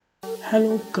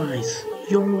Hello guys,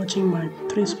 you're watching my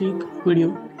 3-speak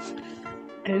video,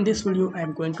 and in this video I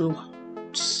am going to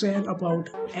share about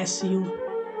SEO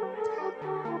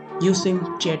using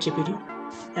ChatGPT,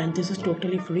 and this is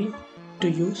totally free to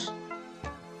use.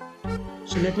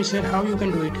 So let me share how you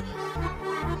can do it.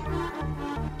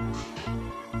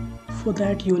 For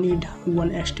that you need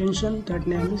one extension, that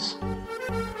name is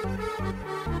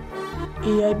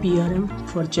AIPRM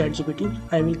for ChatGPT.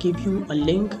 I will give you a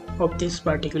link of this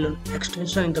particular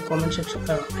extension in the comment section,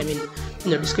 in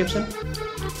the description.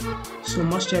 So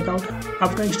must check out.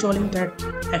 After installing that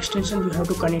extension, you have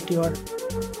to connect your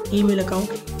email account.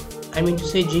 I mean to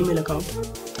say Gmail account.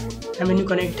 And when you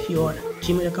connect your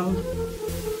Gmail account,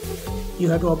 you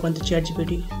have to open the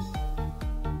ChatGPT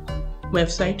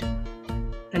website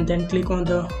and then click on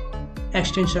the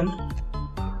extension,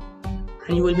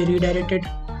 and you will be redirected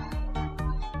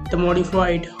the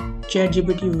modified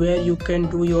ChatGPT where you can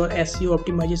do your SEO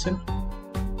optimization.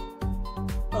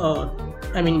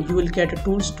 You will get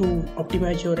tools to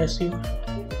optimize your SEO.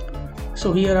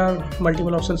 So here are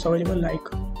multiple options available, like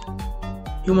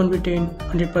human retain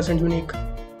 100% unique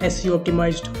SEO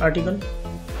optimized article,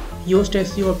 Yoast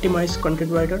SEO optimized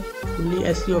content writer, fully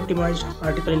SEO optimized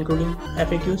article including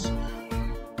FAQs,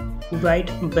 write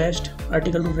best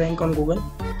article to rank on Google,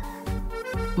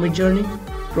 Midjourney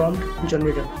prompt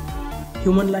generator,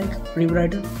 human-like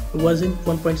rewriter version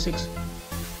 1.6,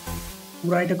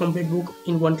 write a complete book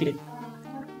in one click,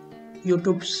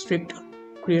 YouTube strict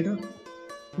creator,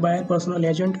 buyer personal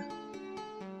agent,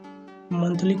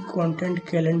 monthly content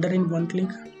calendar in one click,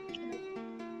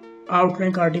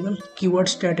 outrank article, keyword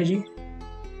strategy.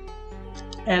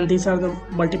 And these are the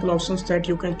multiple options that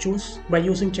you can choose by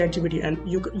using ChatGPT, and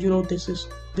you know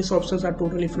these options are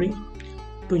totally free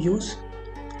to use,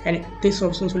 and these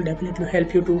options will definitely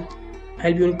help you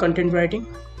in content writing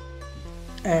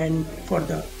and for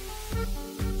the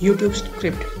YouTube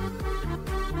script.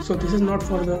 So this is not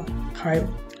for the Hive.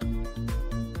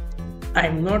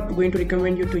 I'm not going to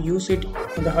recommend you to use it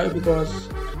on the Hive because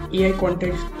AI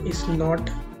content is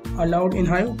not allowed in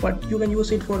Hive, but you can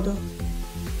use it for the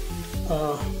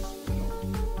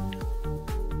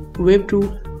web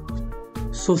to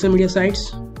social media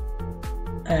sites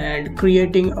and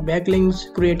creating a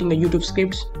backlinks, creating a YouTube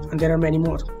scripts, and there are many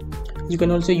more. You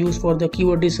can also use for the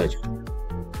keyword research.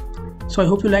 So I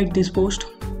hope you liked this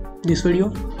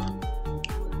video.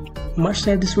 Must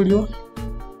share this video,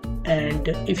 and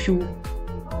if you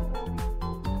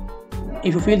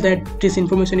feel that this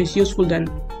information is useful, then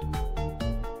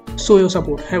show your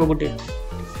support. Have a good day.